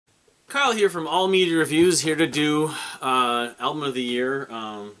Kyle here from All Media Reviews, here to do Album of the Year,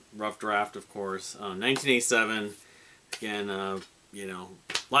 rough draft, of course, 1987. Again, you know,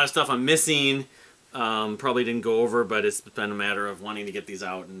 a lot of stuff I'm missing, probably didn't go over, but it's been a matter of wanting to get these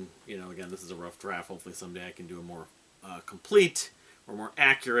out, and, you know, again, this is a rough draft. Hopefully someday I can do a more complete or more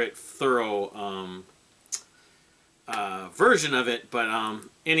accurate, thorough version of it. But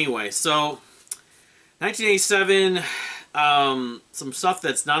anyway, so 1987, some stuff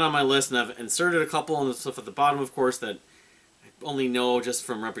that's not on my list, and I've inserted a couple, and the stuff at the bottom, of course, that I only know just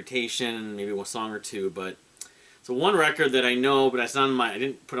from reputation, and maybe one song or two. But so one record that I know, but it's not on my, I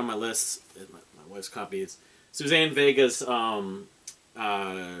didn't put on my list, my wife's copy, is Suzanne Vega's what's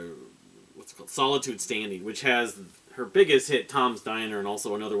it called, Solitude Standing, which has her biggest hit, Tom's Diner, and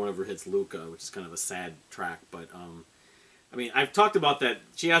also another one of her hits, Luca, which is kind of a sad track. But I mean, I've talked about that.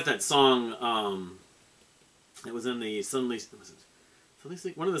 She has that song. It was in the Suddenly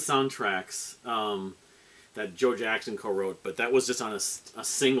one of the soundtracks that Joe Jackson co-wrote, but that was just on a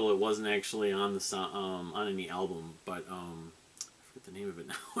single. It wasn't actually on the on any album. But I forget the name of it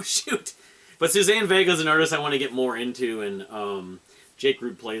now. Shoot! But Suzanne Vega is an artist I want to get more into, and Jake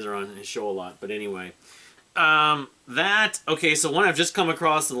Rude plays her on his show a lot. But anyway, okay. So one I've just come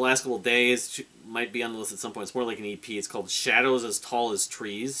across in the last couple of days, might be on the list at some point. It's more like an EP. It's called Shadows as Tall as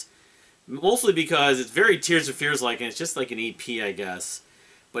Trees. Mostly because it's very Tears for Fears-like, and it's just like an EP, I guess.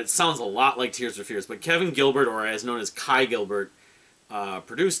 But it sounds a lot like Tears for Fears. But Kevin Gilbert, or as known as Kai Gilbert,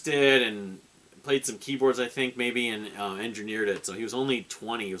 produced it and played some keyboards, I think, maybe, and engineered it. So he was only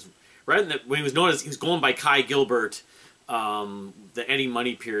 20. He was right when he was known as, he was going by Kai Gilbert, the Eddie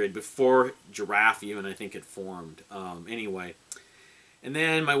Money period, before Giraffe even, I think, had formed. Anyway. And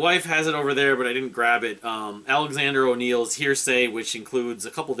then my wife has it over there, but I didn't grab it. Alexander O'Neill's Hearsay, which includes a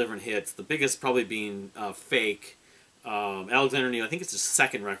couple different hits. The biggest probably being Fake. Alexander O'Neill, I think it's his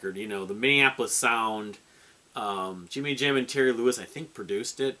second record. You know, the Minneapolis Sound. Jimmy Jam and Terry Lewis, I think,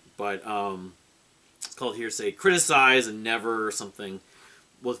 produced it. But it's called Hearsay. Criticize and Never or something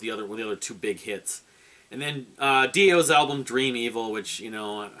was the other two big hits. And then Dio's album Dream Evil, which, you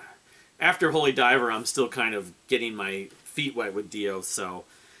know, after Holy Diver, I'm still kind of getting my feet wet with Dio. So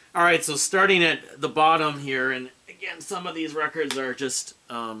alright, so starting at the bottom here, and again, some of these records are just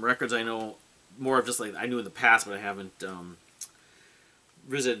records I know more of, just like I knew in the past, but I haven't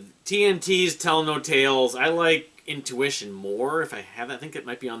visited. TNT's Tell No Tales. I like Intuition more. If I have that, I think it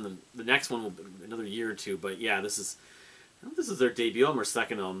might be on the next one, will be another year or two. But yeah, this is, I don't know if this is their debut album or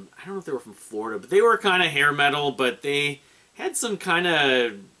second album. I don't know if they were from Florida, but they were kind of hair metal, but they had some kind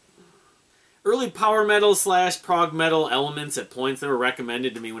of early power metal / prog metal elements at points that were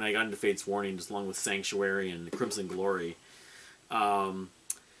recommended to me when I got into Fate's Warning, just along with Sanctuary and Crimson Glory. So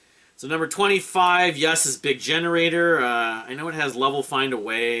number 25, Yes's Big Generator. I know it has Level Find a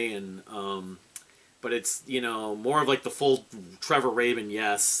Way, and but it's, you know, more of like the full Trevor Rabin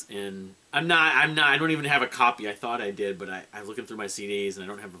Yes. And I don't even have a copy. I thought I did, but I'm looking through my CDs and I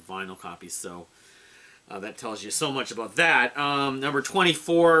don't have a vinyl copy, so that tells you so much about that. Number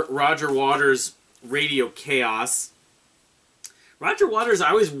 24, Roger Waters' Radio Chaos. Roger Waters,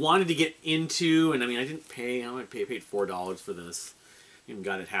 I always wanted to get into, and I mean, I didn't pay, I paid $4 for this. Even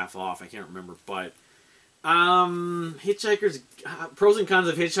got it half off, I can't remember, but Hitchhiker's, Pros and Cons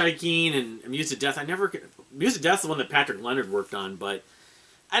of Hitchhiking and Amused to Death. Amused to Death's the one that Patrick Leonard worked on, but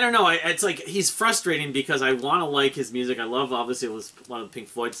I don't know, it's like, he's frustrating because I want to like his music. I love, obviously, it was a lot of the Pink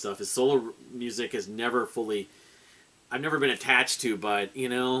Floyd stuff. His solo music has never fully, I've never been attached to, but, you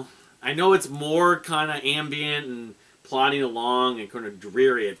know, I know it's more kind of ambient and plodding along and kind of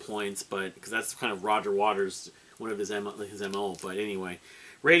dreary at points, but, because that's kind of Roger Waters, one of his MO, but anyway.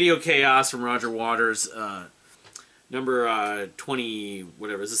 Radio Chaos from Roger Waters, number 20,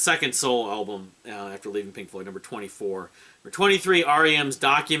 whatever, it's the second solo album after leaving Pink Floyd, number 24. Number 23, REM's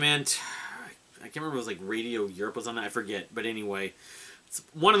Document. I can't remember if it was like Radio Europe was on that, I forget. But anyway, it's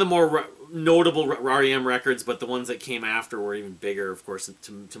one of the more notable REM records, but the ones that came after were even bigger, of course,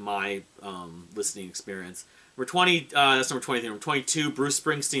 to my listening experience. Number 20, that's number 23. Number 22, Bruce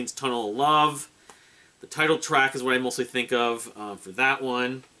Springsteen's Tunnel of Love. The title track is what I mostly think of for that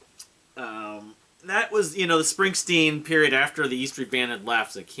one. That was, you know, the Springsteen period after the E Street Band had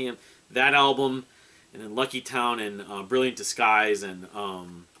left. So that album, and then Lucky Town, and Brilliant Disguise, and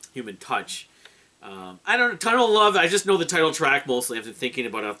Human Touch. I don't know, Tunnel of Love, I just know the title track mostly. I've been thinking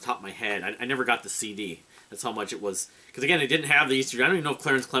about it off the top of my head. I never got the CD. That's how much it was. Because again, it didn't have the E Street. I don't even know if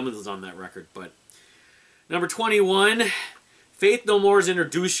Clarence Clemens was on that record. But number 21, Faith No More's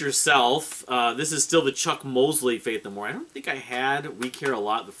Introduce Yourself. This is still the Chuck Mosley Faith No More. I don't think I had We Care a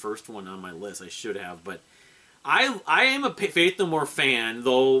Lot, the first one, on my list. I should have, but I am a Faith No More fan,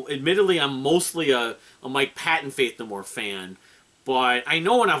 though admittedly I'm mostly a Mike Patton Faith No More fan. But I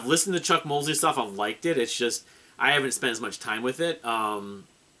know when I've listened to Chuck Mosley stuff, I've liked it. It's just I haven't spent as much time with it.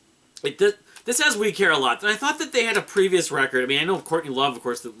 This has We Care a Lot. And I thought that they had a previous record. I mean, I know Courtney Love, of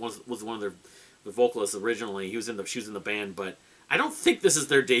course, was one of their vocalists originally. She was in the band, but I don't think this is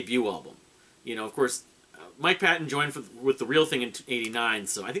their debut album. You know, of course, Mike Patton joined with The Real Thing in '89,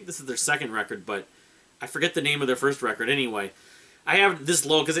 so I think this is their second record, but I forget the name of their first record. Anyway, I have this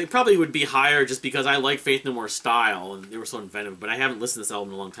low because it probably would be higher just because I like Faith No More's style, and they were so inventive, but I haven't listened to this album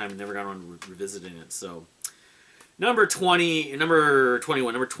in a long time and never got around to revisiting it, so... Number 21,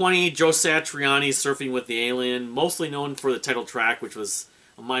 Joe Satriani's Surfing with the Alien, mostly known for the title track, which was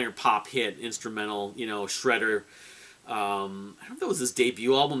a minor pop hit, instrumental, you know, shredder. I don't know if that was his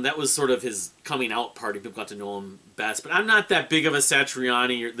debut album. That was sort of his coming out party. People got to know him best. But I'm not that big of a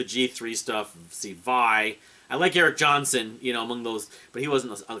Satriani or the G3 stuff. See, Vi. I like Eric Johnson, you know, among those, but he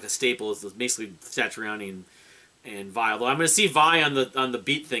wasn't like a staple. It was basically Satriani and Vi. Although I'm going to see Vi on the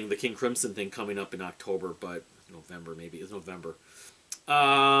Beat thing, the King Crimson thing, coming up in October, but November maybe. It's November.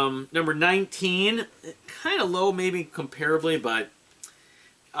 Number 19, kind of low maybe comparably, but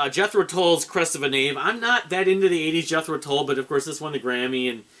Jethro Tull's Crest of a Knave. I'm not that into the 80s Jethro Tull, but of course this won the Grammy,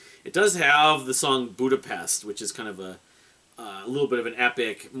 and it does have the song Budapest, which is kind of a little bit of an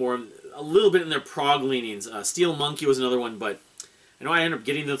epic, a little bit in their prog leanings. Steel Monkey was another one, but I know I ended up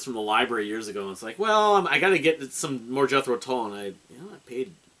getting this from the library years ago, and it's like, well, I got to get some more Jethro Tull, and I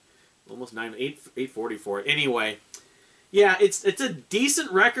paid almost $8.40 for it. Anyway, yeah, it's a decent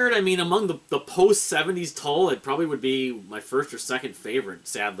record. I mean, among the post-70s Tull, it probably would be my first or second favorite,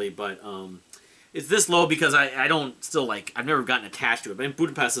 sadly, but it's this low because I don't still like, I've never gotten attached to it. But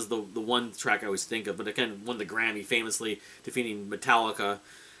Budapest is the one track I always think of, but it kind of won the Grammy, famously defeating Metallica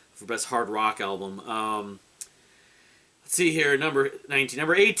for Best Hard Rock Album. Let's see here, number 19.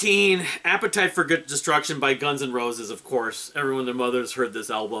 Number 18, Appetite for Destruction by Guns N' Roses, of course. Everyone and their mothers heard this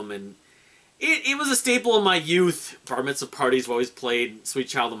album, and it was a staple in my youth. Bar mitzvah parties have always played Sweet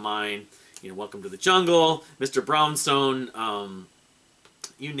Child of Mine, you know, Welcome to the Jungle, Mr. Brownstone,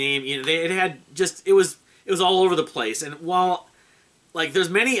 you name, you know, it had just, it was all over the place. And while, like, there's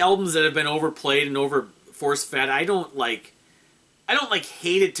many albums that have been overplayed and over force-fed, I don't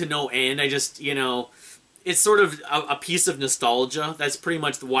hate it to no end. I just, you know, it's sort of a piece of nostalgia. That's pretty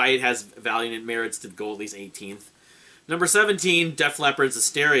much why it has value and it merits to go at least 18th. Number 17, Def Leppard's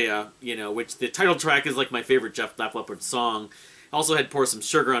Hysteria, you know, which the title track is like my favorite Def Leppard song. Also had Pour Some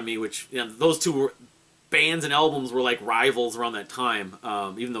Sugar on Me, which, you know, those two bands and albums were like rivals around that time,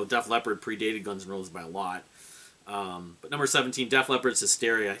 even though Def Leppard predated Guns N' Roses by a lot. But number 17, Def Leppard's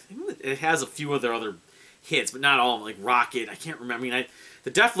Hysteria. I think it has a few of their other hits, but not all of them, like Rocket. I can't remember. I mean, the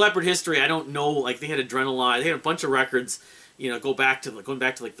Def Leppard history, I don't know. Like, they had Adrenaline. They had a bunch of records, you know, going back to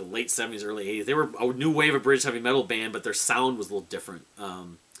like the late 70s, early 80s. They were a new wave of British heavy metal band, but their sound was a little different.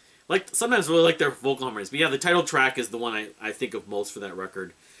 Like, sometimes really like their vocal harmonies. But yeah, the title track is the one I think of most for that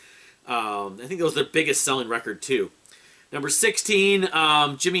record. I think it was their biggest selling record, too. Number 16,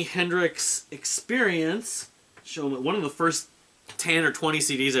 Jimi Hendrix Experience. Showing one of the first 10 or 20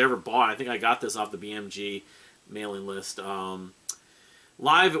 CDs I ever bought. I think I got this off the BMG mailing list.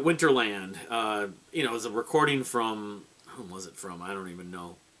 Live at Winterland. You know, it was a recording from, who was it from? I don't even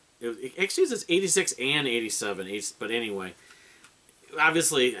know. It actually says 86 and 87. But anyway,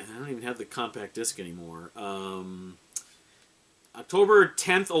 obviously, I don't even have the compact disc anymore. October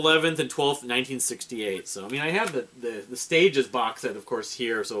 10th, 11th, and 12th, 1968. So, I mean, I have the Stages box set, of course,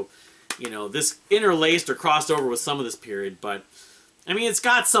 here. So, you know, this interlaced or crossed over with some of this period. But, I mean, it's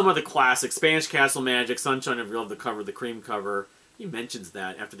got some of the classics. Spanish Castle Magic, Sunshine of Your Love, the cover, the Cream cover. He mentions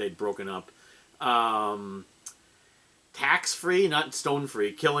that after they'd broken up. Tax Free, not Stone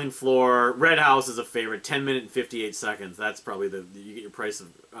Free. Killing Floor. Red House is a favorite. 10 minutes and 58 seconds. That's probably you get your price of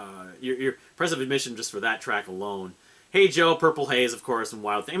your price of admission just for that track alone. Hey Joe, Purple Haze, of course, and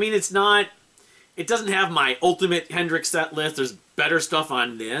Wild Thing. I mean, it's not. It doesn't have my ultimate Hendrix set list. There's better stuff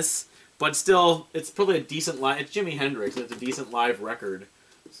on this, but still, it's probably a decent live. It's Jimi Hendrix. It's a decent live record.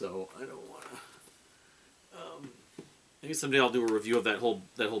 So I don't want to. Maybe someday I'll do a review of that whole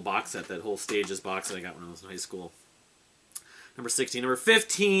box set, that whole Stages box that I got when I was in high school. Number 16. Number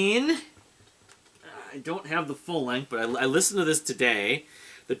 15. I don't have the full length, but I listened to this today.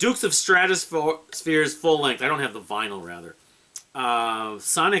 The Dukes of Stratosphere's full length. I don't have the vinyl, rather.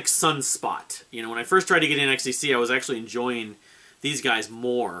 Sonic Sunspot. You know, when I first tried to get in XTC, I was actually enjoying these guys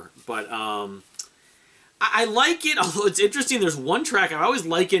more. But I like it, although it's interesting. There's one track I always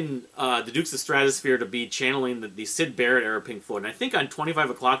liken the Dukes of Stratosphere to be channeling the Syd Barrett era Pink Floyd. And I think on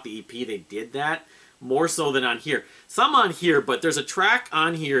 25 O'Clock, the EP, they did that. more so than on here. Some on here, but there's a track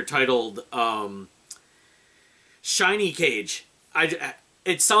on here titled Shiny Cage.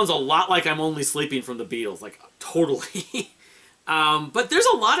 It sounds a lot like I'm Only Sleeping from the Beatles, like totally. But there's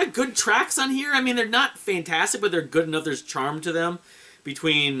a lot of good tracks on here. I mean, they're not fantastic, but they're good enough. There's charm to them.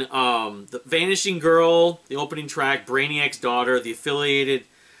 Between the Vanishing Girl, the opening track, Brainiac's Daughter, the Affiliated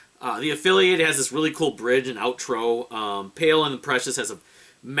has this really cool bridge and outro. Pale and the Precious has a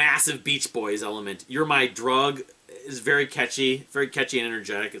massive Beach Boys element. You're My Drug is very catchy and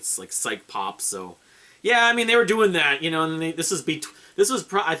energetic. It's like psych pop. So yeah, I mean they were doing that, you know. And I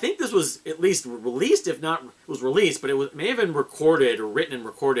think this was at least released, if not was released, but it may have been recorded or written and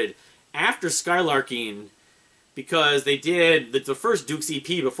recorded after Skylarking. Because they did the first Dukes EP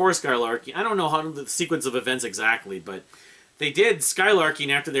before Skylarking. I don't know how the sequence of events exactly, but they did Skylarking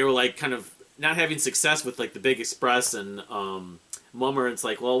after they were like kind of not having success with like the Big Express and Mummer. And it's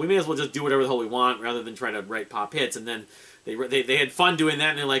like, well, we may as well just do whatever the hell we want rather than try to write pop hits. And then they had fun doing that,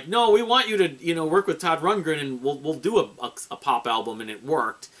 and they're like, no, we want you to work with Todd Rundgren and we'll do a pop album, and it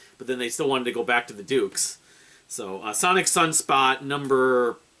worked. But then they still wanted to go back to the Dukes. So Sonic Sunspot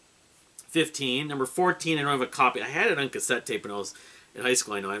number 15. Number 14, I don't have a copy. I had it on cassette tape when I was in high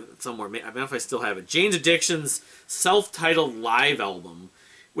school. I know somewhere. I don't know if I still have it. Jane's Addiction's self-titled live album,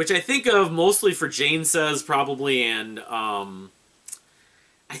 which I think of mostly for Jane Says probably, and I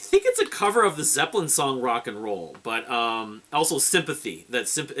think it's a cover of the Zeppelin song Rock and Roll, but also Sympathy. It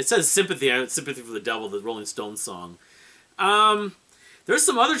says Sympathy. Sympathy for the Devil, the Rolling Stones song. There's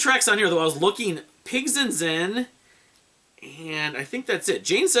some other tracks on here, though. I was looking. Pigs and Zen. And I think that's it.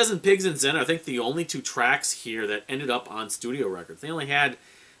 Jane Says and Pigs and Zen are, I think, the only two tracks here that ended up on studio records. They only had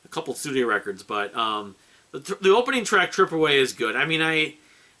a couple studio records, but the opening track, Trip Away, is good. I mean,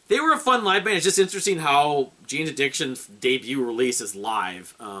 they were a fun live band. It's just interesting how Jane's Addiction's debut release is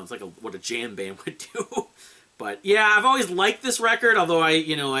live. It's like what a jam band would do. But yeah, I've always liked this record, although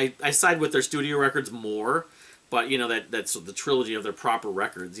I side with their studio records more. But, that's the trilogy of their proper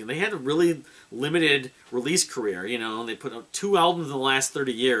records. They had a really limited release career, They put out 2 albums in the last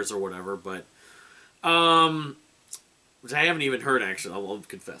 30 years or whatever, but... which I haven't even heard, actually, I'll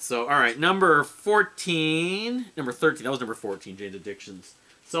confess. So, alright, number 13... Number 13, that was number 14, Jane's Addiction's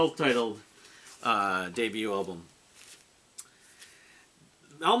self-titled debut album.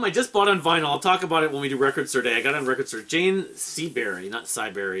 Album I just bought on vinyl. I'll talk about it when we do Record Store Day. I got it on Record Store. Jane Seabury, not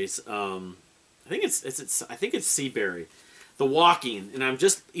Siberries. I think it's Seabury. The Walking, and I'm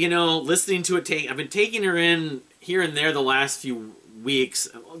just listening to it. I've been taking her in here and there the last few weeks,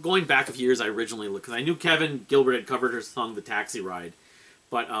 going back a few years. I originally looked because I knew Kevin Gilbert had covered her song "The Taxi Ride,"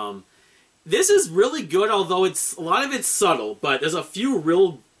 but this is really good. Although a lot of it's subtle, but there's a few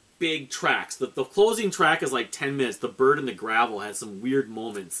real big tracks. The closing track is like 10 minutes. The Bird in the Gravel has some weird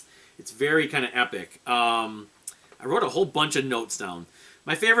moments. It's very kind of epic. I wrote a whole bunch of notes down.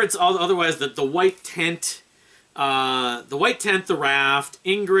 My favorites, otherwise, the White Tent, The Raft,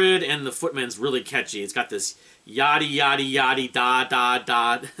 Ingrid, and The Footman's really catchy. It's got this yaddy yaddy yaddy da da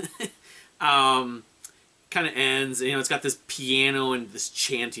da. Kind of ends. It's got this piano and this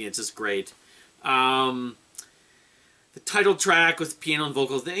chanting. It's just great. The title track with piano and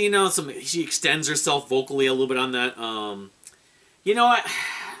vocals. She extends herself vocally a little bit on that.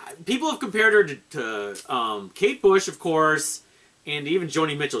 People have compared her to Kate Bush, of course. And even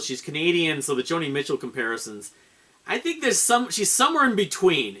Joni Mitchell. She's Canadian, so the Joni Mitchell comparisons. I think she's somewhere in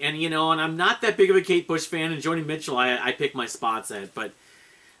between. And, and I'm not that big of a Kate Bush fan, and Joni Mitchell I pick my spots at. But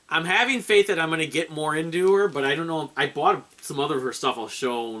I'm having faith that I'm going to get more into her, but I don't know. I bought some other of her stuff I'll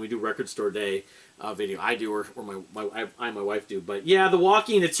show when we do Record Store Day video. I do, or my wife do. But yeah, The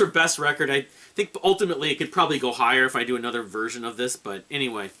Walking, it's her best record. I think ultimately it could probably go higher if I do another version of this. But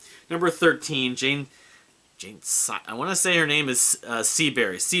anyway, number 13, Jane, I want to say her name is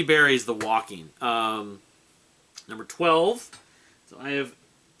Seabury. Seabury's The Walking. Number 12. So I have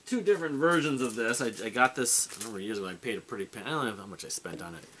 2 different versions of this. I got this a number of years ago. I paid a pretty penny. I don't know how much I spent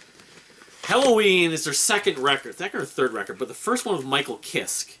on it. Helloween is their second or third record, but the first one was Michael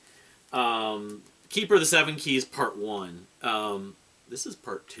Kiske. Keeper of the Seven Keys, Part 1. This is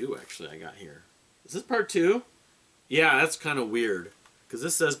Part 2, actually, I got here. Is this Part 2? Yeah, that's kind of weird. Because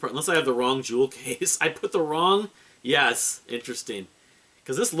this says part, unless I have the wrong jewel case. I put the wrong, yes, interesting.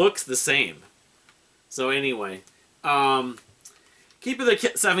 Because this looks the same. So anyway, Keep of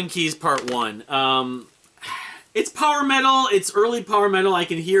the Seven Keys Part 1. It's power metal, it's early power metal. I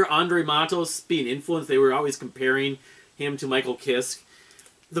can hear Andre Matos being influenced. They were always comparing him to Michael Kiske.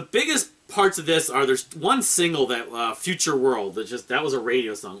 The biggest parts of this are, there's one single, that Future World, that was a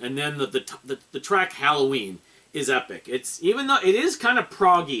radio song. And then the track Helloween is epic. Even though it is kind of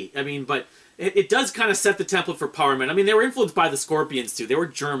proggy, but it does kind of set the template for power metal. I mean, they were influenced by the Scorpions too. They were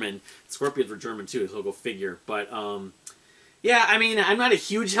German. Scorpions were German too, so go figure. But yeah, I mean, I'm not a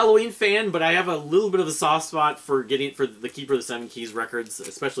huge Helloween fan, but I have a little bit of a soft spot for the Keeper of the Seven Keys records,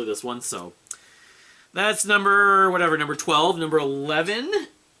 especially this one. So that's number 12. Number 11.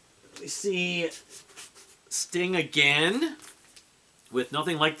 We see Sting again with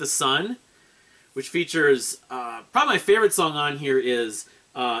Nothing Like the Sun, which features probably my favorite song on here is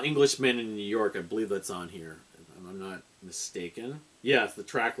Englishman in New York. I believe that's on here, if I'm not mistaken. Yes, the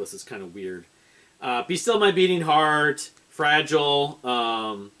track list is kind of weird. Be Still My Beating Heart, Fragile,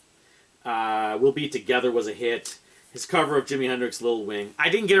 We'll Be Together was a hit. His cover of Jimi Hendrix' Little Wing. I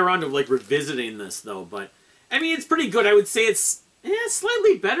didn't get around to like revisiting this though, but I mean it's pretty good. I would say it's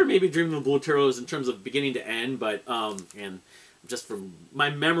slightly better maybe Dreaming of the Blue Turtles in terms of beginning to end, but and just from my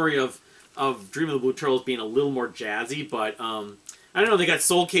memory of Dreaming of the Blue Turtles being a little more jazzy, but I don't know, they got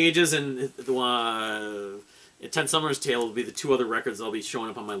Soul Cages and Ten Summer's Tale will be the two other records that'll be showing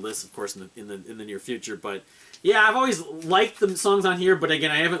up on my list, of course, in the near future. But yeah, I've always liked the songs on here, but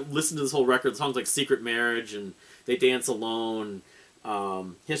again, I haven't listened to this whole record. Songs like Secret Marriage and They Dance Alone,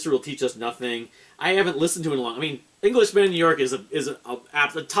 History Will Teach Us Nothing, I haven't listened to in a long. I mean, Englishman in New York is a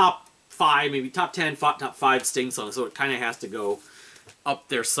top 5, maybe top 10, top 5 Sting songs, so it kind of has to go up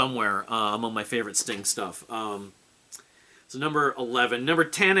there somewhere among my favorite Sting stuff. So number 11. Number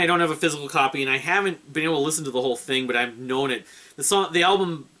 10, I don't have a physical copy, and I haven't been able to listen to the whole thing, but I've known it. The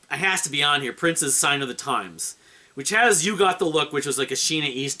album has to be on here, Prince's Sign of the Times, which has You Got the Look, which was like a Sheena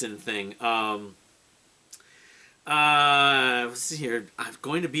Easton thing. Let's see here.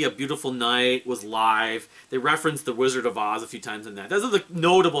 Going to Be a Beautiful Night was live. They referenced The Wizard of Oz a few times in that. Those are the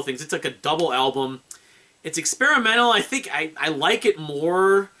notable things. It's like a double album. It's experimental. I think I like it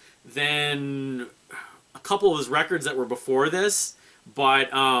more than a couple of his records that were before this,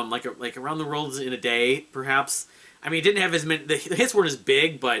 but like Around the World in a Day, perhaps. I mean, it didn't have as many. The hits weren't as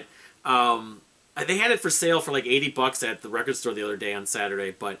big, but they had it for sale for like $80 at the record store the other day on Saturday.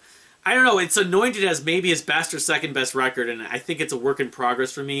 But I don't know. It's anointed as maybe his best or second best record, and I think it's a work in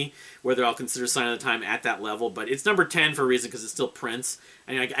progress for me. Whether I'll consider Sign of the Time at that level, but it's number 10 for a reason because it's still Prince.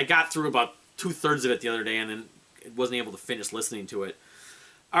 I mean, I got through about 2/3 of it the other day, and then wasn't able to finish listening to it.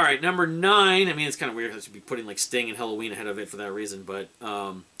 All right, number 9. I mean, it's kind of weird. I should be putting like Sting and Helloween ahead of it for that reason. But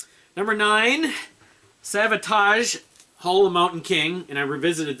number 9, Savatage, Hall of the Mountain King, and I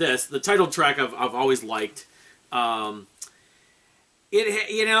revisited this. The title track I've always liked. It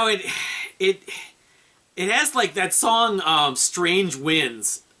has like that song Strange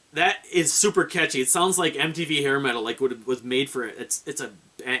Winds. That is super catchy. It sounds like MTV hair metal, like what it was made for. It's a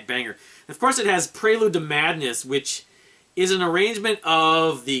banger. And of course, it has Prelude to Madness, which is an arrangement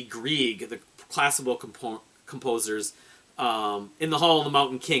of the Grieg, the classical composers, in the Hall of the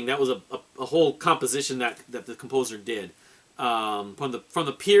Mountain King. That was a whole composition that the composer did from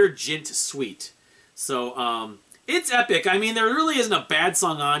the Peer Gynt Suite. So it's epic. I mean, there really isn't a bad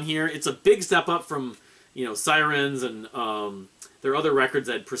song on here. It's a big step up from Sirens and their other records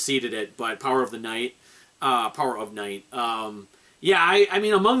that preceded it, but Power of Night. Yeah, I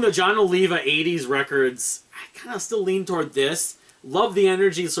mean, among the John Oliva 80s records, I kind of still lean toward this. Love the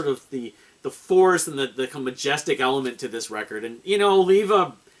energy, sort of the force and the majestic element to this record. And,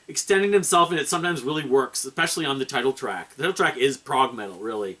 Oliva extending himself in it sometimes really works, especially on the title track. The title track is prog metal,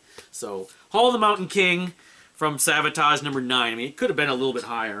 really. So, Hall of the Mountain King from Savatage, number 9. I mean, it could have been a little bit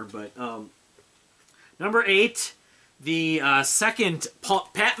higher, but... number 8... the second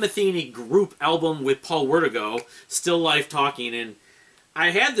Pat Metheny group album with Paul Wertigo, Still Life Talking, and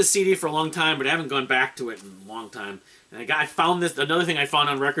I had the CD for a long time, but I haven't gone back to it in a long time. And I found this, another thing I found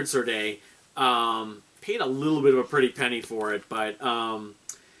on Record Store Day, paid a little bit of a pretty penny for it, but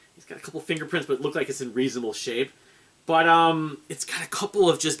it's got a couple fingerprints, but it looked like it's in reasonable shape. But it's got a couple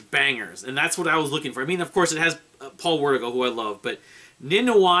of just bangers, and that's what I was looking for. I mean, of course, it has Paul Wertigo, who I love, but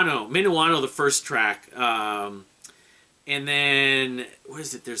Minuano, the first track, and then, what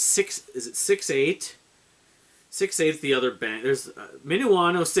is it? There's 6/8? 6/8's the other band. There's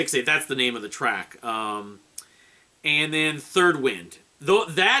Minuano 6/8. That's the name of the track. And then Third Wind. Though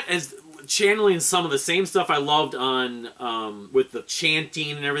that is channeling some of the same stuff I loved on with the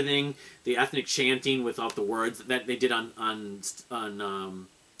chanting and everything, the ethnic chanting without the words that they did on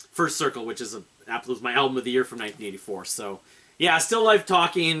First Circle, which is was my album of the year from 1984. So yeah, Still Life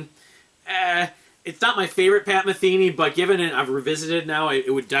Talking. It's not my favorite Pat Metheny, but given it, I've revisited now,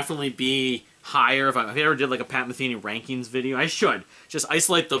 it would definitely be higher if I ever did like a Pat Metheny rankings video. I should just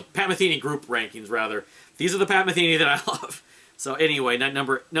isolate the Pat Metheny group rankings rather. These are the Pat Metheny that I love. So anyway, not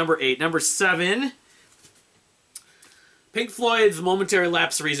number 8, number 7. Pink Floyd's Momentary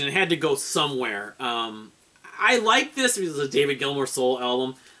Lapse of Reason. It had to go somewhere. I like this because it's a David Gilmour soul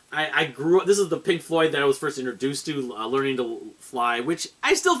album. I grew up. This is the Pink Floyd that I was first introduced to, Learning to Fly, which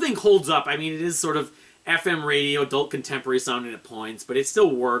I still think holds up. I mean, it is sort of FM radio, adult contemporary sounding at points, but it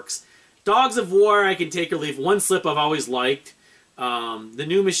still works. Dogs of War, I can take or leave. One Slip I've always liked. The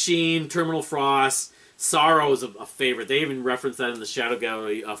New Machine, Terminal Frost, Sorrow is a favorite. They even reference that in the Shadow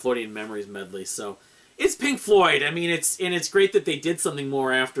Gallery Floating in Memories medley. So it's Pink Floyd. I mean, it's great that they did something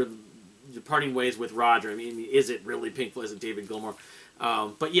more after parting ways with Roger. I mean, is it really Pink Floyd? Is it David Gilmour?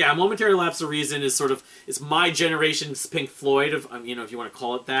 But yeah, Momentary Lapse of Reason is it's my generation's Pink Floyd, if you want to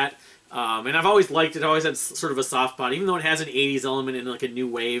call it that. And I've always liked it. I always had sort of a soft spot, even though it has an 80s element and like a new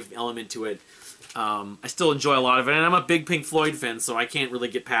wave element to it. I still enjoy a lot of it, and I'm a big Pink Floyd fan, so I can't really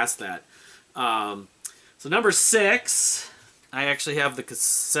get past that. So number 6, I actually have the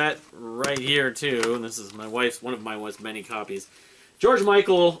cassette right here too, and this is one of my wife's many copies. George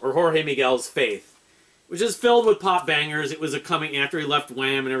Michael, or Jorge Miguel's Faith, which is filled with pop bangers. It was coming after he left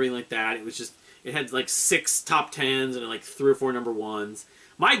Wham and everything like that. It had like 6 top 10s and like 3 or 4 number 1s.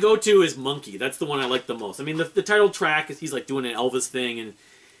 My go-to is Monkey. That's the one I like the most. I mean, the title track is he's like doing an Elvis thing, and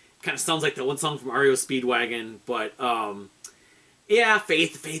kind of sounds like that one song from REO Speedwagon. But yeah,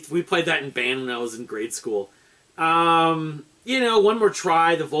 Faith. We played that in band when I was in grade school. One More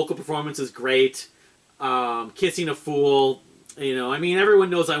Try. The vocal performance is great. Kissing a Fool. I mean, everyone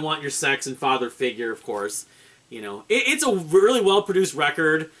knows I Want Your Sex and Father Figure, of course. It's a really well-produced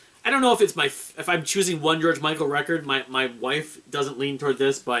record. I don't know if I'm choosing one George Michael record, my wife doesn't lean toward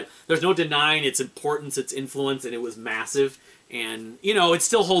this, but there's no denying its importance, its influence, and it was massive. And, it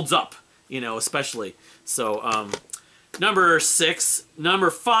still holds up, especially. So, number 6. Number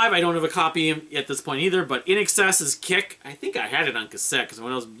 5, I don't have a copy at this point either, but inxs's Kick. I think I had it on cassette, because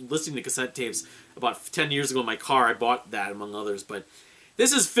when I was listening to cassette tapes about 10 years ago in my car, I bought that, among others. But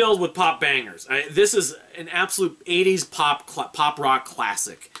this is filled with pop bangers. This is an absolute 80s pop rock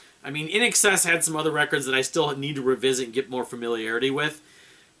classic. I mean, inxs had some other records that I still need to revisit and get more familiarity with.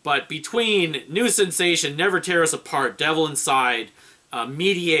 But between New Sensation, Never Tear Us Apart, Devil Inside,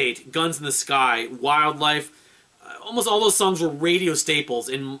 Mediate, Guns in the Sky, Wildlife, almost all those songs were radio staples.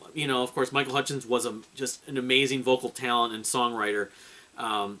 And, of course, Michael Hutchence was just an amazing vocal talent and songwriter.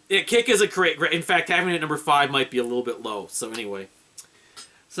 Kick is a great... In fact, having it at number 5 might be a little bit low. So anyway.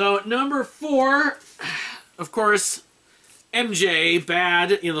 So number 4, of course, MJ,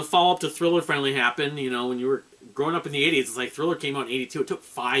 Bad. The follow-up to Thriller finally happened. When you were growing up in the 80s, it's like Thriller came out in 82. It took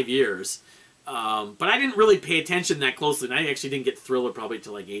 5 years. But I didn't really pay attention that closely, and I actually didn't get Thriller probably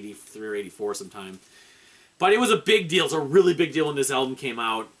till like 83 or 84 sometime. But it was a big deal. It's a really big deal when this album came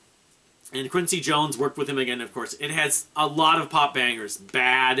out. And Quincy Jones worked with him again, of course. It has a lot of pop bangers.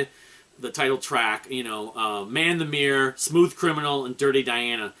 Bad, the title track, Man in the Mirror, Smooth Criminal, and Dirty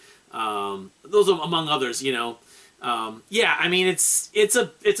Diana. Those are among others, yeah, I mean, it's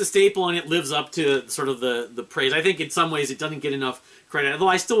a staple, and it lives up to sort of the praise. I think in some ways it doesn't get enough credit, although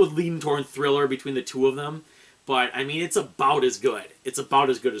I still would lean toward Thriller between the two of them. But, I mean, it's about as good. It's about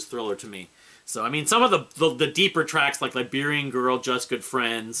as good as Thriller to me. So, I mean, some of the deeper tracks, like Liberian Girl, Just Good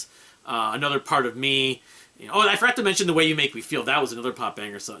Friends, Another Part of Me. I forgot to mention The Way You Make Me Feel. That was another pop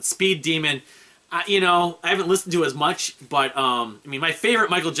banger. So, Speed Demon. I haven't listened to as much, but, I mean, my favorite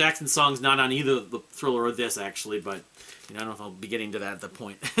Michael Jackson song's not on either the Thriller or this, actually, but, I don't know if I'll be getting to that at the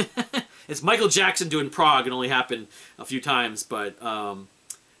point. It's Michael Jackson doing Prague. It only happened a few times, but,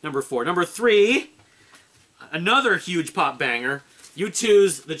 number 4. Number 3, another huge pop banger,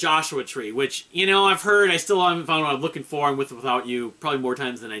 U2's The Joshua Tree, which, I've heard, I still haven't found what I'm looking for, and With or Without You, probably more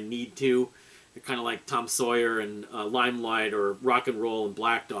times than I need to. They're kind of like Tom Sawyer and Limelight, or Rock and Roll and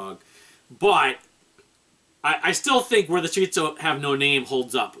Black Dog. But I still think Where the Streets Have No Name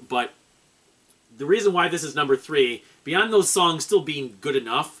holds up. But the reason why this is number 3, beyond those songs still being good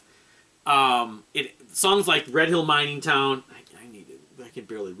enough, songs like Red Hill Mining Town, I can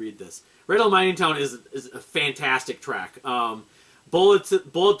barely read this. Red Hill Mining Town is a fantastic track. Bullet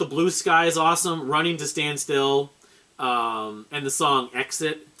the Blue Sky is awesome. Running to Stand Still, and the song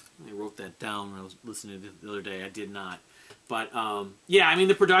Exit. I wrote that down when I was listening to it the other day. I did not. But, yeah, I mean,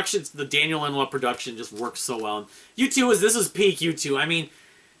 the Daniel Lanois production just works so well. This is peak U2. I mean,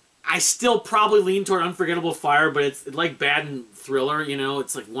 I still probably lean toward Unforgettable Fire, but it's like Bad and Thriller,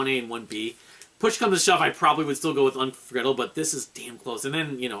 it's like 1A and 1B. Push comes to shove, I probably would still go with Unforgettable, but this is damn close. And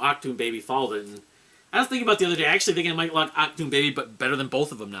then, Achtung Baby followed it. And I was thinking about the other day, I actually think I might like Achtung Baby, but better than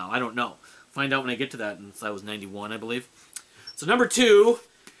both of them now. I don't know. Find out when I get to that, and that was 91, I believe. So number 2,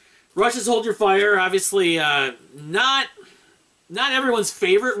 Rush's Hold Your Fire, obviously not not everyone's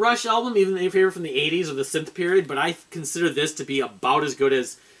favorite Rush album, even their favorite from the 80s or the synth period, but I consider this to be about as good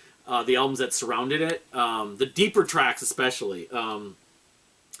as the albums that surrounded it. The deeper tracks especially.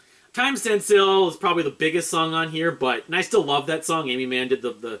 Time Stand Still is probably the biggest song on here, and I still love that song. Amy Mann did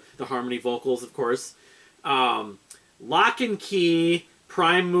the harmony vocals, of course. Lock and Key,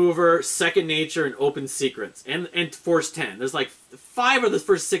 Prime Mover, Second Nature, and Open Secrets, and Force 10. There's like 5 of the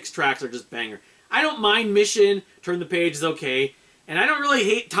first 6 tracks are just banger. I don't mind Mission, Turn the Page is okay, and I don't really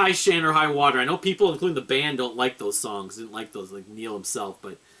hate Tai Shan or High Water. I know people, including the band, don't like those songs, didn't like those, like Neil himself,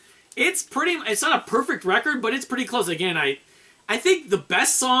 but it's not a perfect record, but it's pretty close. Again, I think the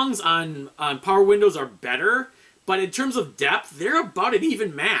best songs on Power Windows are better, but in terms of depth, they're about an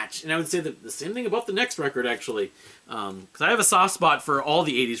even match. And I would say the same thing about the next record, actually. Because I have a soft spot for all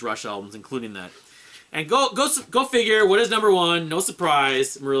the 80s Rush albums, including that. And go figure, what is number 1? No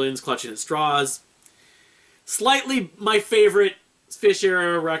surprise, Marillion's Clutching at Straws. Slightly my favorite Fish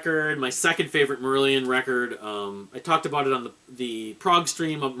era record, my second favorite Marillion record. I talked about it on the prog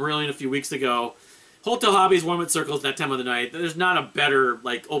stream of Marillion a few weeks ago. Hotel Hobbies, Warm With Circles, That Time of the Night. There's not a better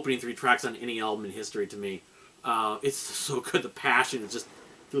like opening 3 tracks on any album in history to me. It's so good. The passion is just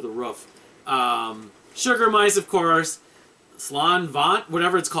through the roof. Sugar Mice, of course. Slan Vant,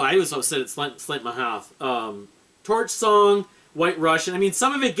 whatever it's called. I always said it's Slant Mahath. Torch Song, White Russian. I mean,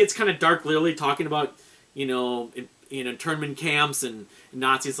 some of it gets kind of dark, literally talking about, internment camps and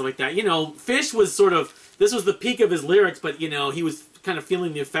Nazis and stuff like that. You know, Fish was sort of, this was the peak of his lyrics, but, he was kind of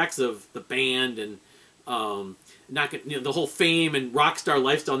feeling the effects of the band and the whole fame and rock star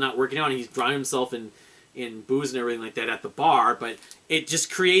lifestyle not working out, and he's drowning himself in booze and everything like that at the bar, but it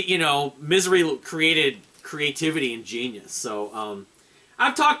just misery created creativity and genius. So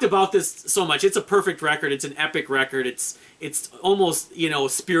I've talked about this so much. It's a perfect record. It's an epic record. It's almost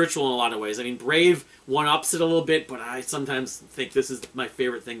spiritual in a lot of ways. I mean, Brave one-ups it a little bit, but I sometimes think this is my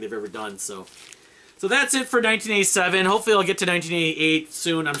favorite thing they've ever done. So that's it for 1987. Hopefully I'll get to 1988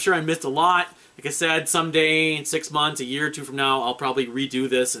 soon. I'm sure I missed a lot. Like I said, someday, in 6 months, a year or 2 from now, I'll probably redo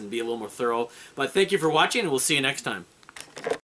this and be a little more thorough. But thank you for watching, and we'll see you next time.